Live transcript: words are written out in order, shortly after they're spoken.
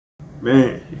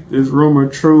Man, if this rumor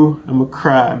true, I'ma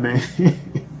cry, man.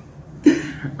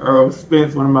 Errol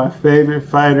Spence, one of my favorite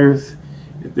fighters.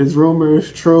 If this rumor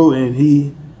is true and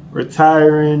he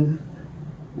retiring,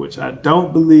 which I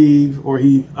don't believe, or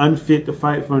he unfit to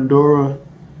fight Fundora,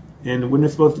 and when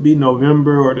it's supposed to be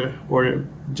November or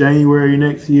January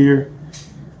next year,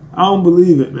 I don't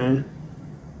believe it, man.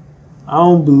 I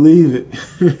don't believe it.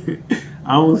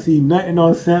 I don't see nothing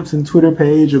on Sampson's Twitter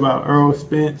page about Errol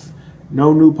Spence.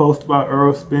 No new post about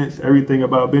Errol Spence. Everything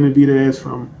about Benavidez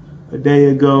from a day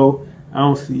ago. I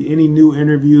don't see any new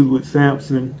interviews with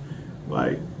Sampson.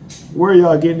 Like, where are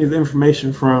y'all getting this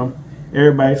information from?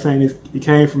 Everybody saying it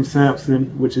came from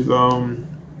Sampson, which is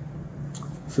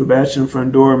Sebastian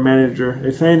Fundora manager.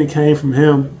 They're saying it came from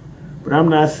him, but I'm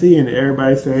not seeing it.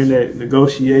 Everybody's saying that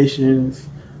negotiations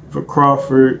for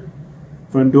Crawford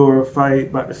Fundora fight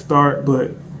about to start,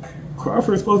 but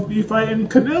Crawford's supposed to be fighting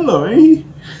Canelo, ain't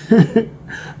he?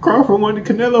 Crawford won the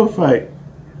Canelo fight.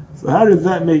 So how does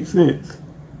that make sense?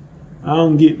 I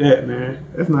don't get that, man.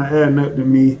 That's not adding up to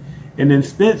me. And then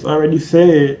Spence already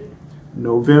said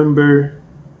November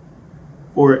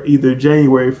or either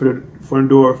January for the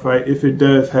Fundora fight, if it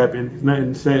does happen. It's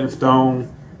nothing set in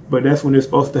stone, but that's when it's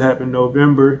supposed to happen,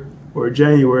 November or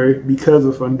January, because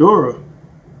of Fundora.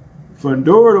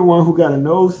 Fundora, the one who got a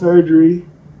nose surgery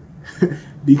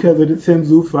because of the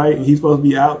Tenzu fight, and he's supposed to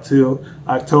be out till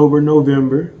October,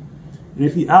 November. And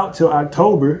if he out till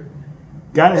October,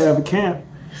 gotta have a camp.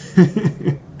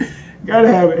 Gotta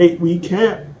have an 8-week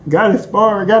camp. Gotta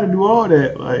spar. Gotta do all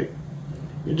that. Like,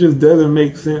 it just doesn't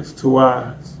make sense to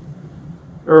why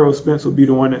Errol Spence will be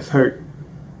the one that's hurt,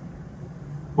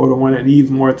 or the one that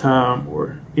needs more time,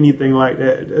 or anything like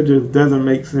that. That just doesn't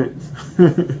make sense.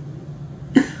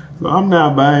 So I'm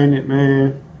not buying it,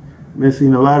 man. I've been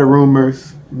seeing a lot of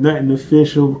rumors, nothing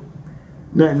official,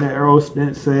 nothing that Errol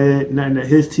Spence said, nothing that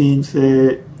his team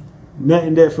said,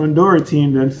 nothing that Fundora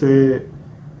team done said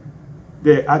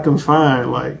that I can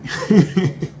find. Like,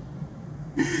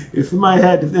 if somebody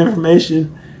had this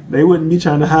information, they wouldn't be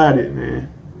trying to hide it,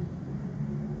 man.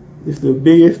 It's the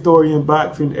biggest story in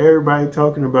boxing, everybody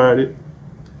talking about it,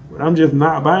 but I'm just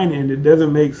not buying it, and it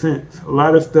doesn't make sense. A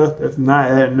lot of stuff that's not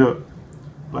adding up.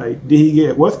 Like, did he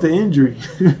get, what's the injury?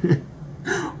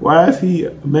 Why is he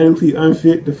medically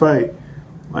unfit to fight?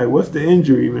 Like, what's the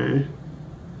injury, man?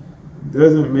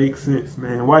 Doesn't make sense,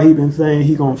 man. Why he been saying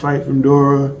he gonna fight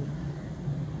Fundora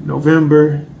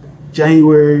November,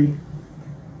 January?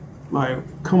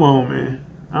 Like, come on, man.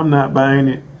 I'm not buying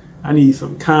it. I need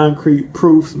some concrete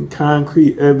proof, some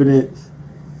concrete evidence.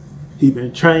 He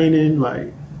been training,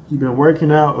 like, he been working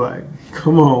out. Like,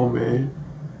 come on, man.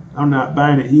 I'm not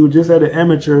buying it. He was just at an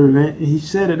amateur event, and he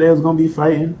said that they was going to be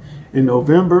fighting in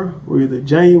November or either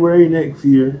January next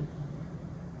year.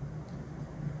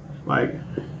 Like,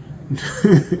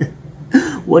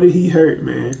 what did he hurt,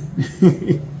 man?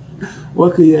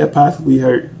 What could he have possibly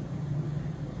hurt?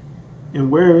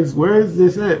 And where is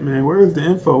this at, man? Where is the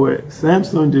info at?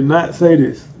 Sampson did not say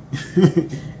this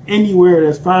anywhere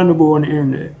that's findable on the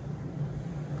internet.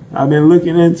 I've been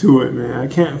looking into it, man. I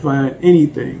can't find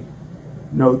anything.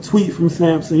 No tweet from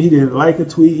Sampson. He didn't like a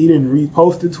tweet. He didn't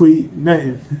repost a tweet.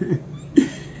 Nothing.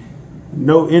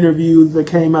 No interviews that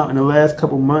came out in the last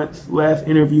couple months. Last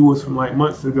interview was from like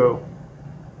months ago.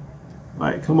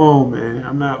 Like, come on, man.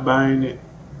 I'm not buying it.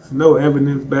 There's no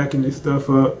evidence backing this stuff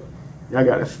up. Y'all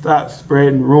gotta stop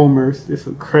spreading rumors. This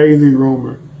is a crazy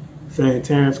rumor saying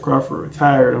Terrence Crawford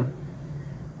retired him.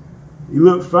 You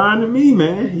look fine to me,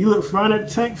 man. You look fine at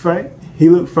the Tank fight. He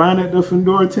looked fine at the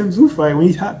Fundora Tenzu fight when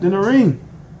he hopped in the ring.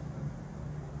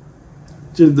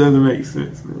 Just doesn't make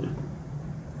sense, man.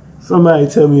 Somebody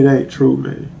tell me it ain't true,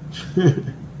 man.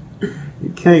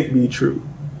 It can't be true.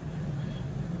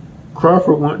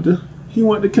 Crawford want the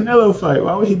Canelo fight.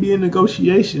 Why would he be in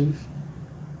negotiations?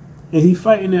 And he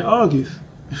fighting in August.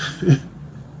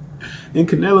 And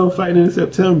Canelo fighting in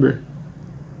September.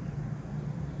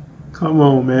 Come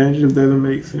on, man. It just doesn't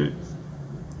make sense.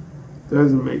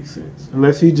 Doesn't make sense.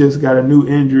 Unless he just got a new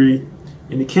injury,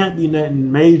 and it can't be nothing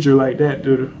major like that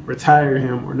to retire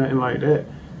him or nothing like that.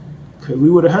 Because we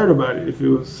would have heard about it if it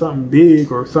was something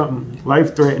big or something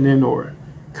life-threatening or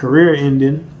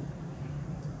career-ending.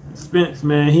 Spence,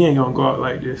 man, he ain't going to go out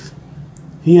like this.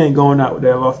 He ain't going out with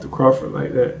that loss to Crawford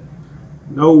like that.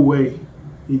 No way.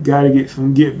 He got to get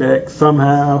some get back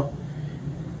somehow.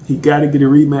 He got to get a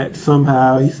rematch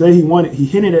somehow. He said he wanted, he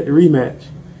hinted at the rematch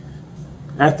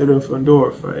after the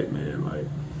Fundora fight, man. Like,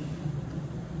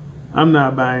 I'm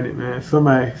not buying it, man.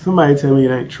 Somebody tell me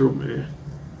it ain't true, man.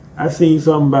 I seen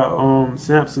something about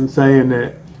Sampson saying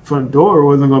that Fundora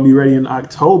wasn't gonna be ready in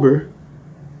October.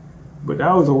 But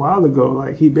that was a while ago.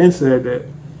 Like, he been said that.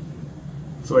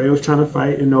 So they was trying to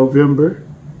fight in November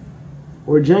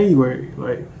or January.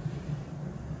 Like,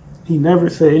 he never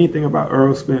said anything about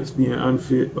Errol Spence being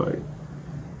unfit. Like,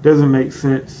 doesn't make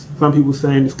sense. Some people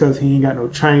saying it's because he ain't got no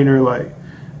trainer. Like,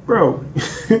 bro,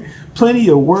 plenty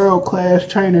of world-class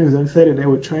trainers that said that they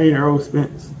would train Errol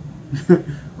Spence.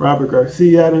 Robert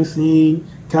Garcia, I done seen.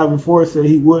 Calvin Ford said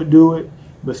he would do it,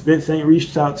 but Spence ain't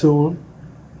reached out to him.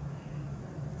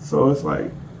 So it's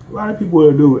like, a lot of people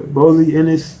will do it. Bozy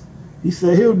Ennis, he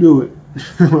said he'll do it.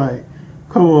 Like,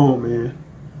 come on, man.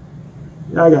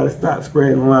 Y'all gotta stop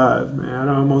spreading lies, man.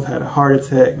 I almost had a heart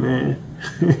attack, man.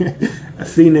 I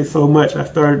seen it so much, I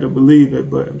started to believe it,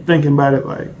 but I'm thinking about it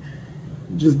like,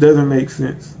 it just doesn't make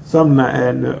sense. Something not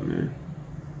adding up, man.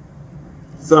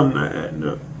 Something not adding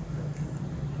up.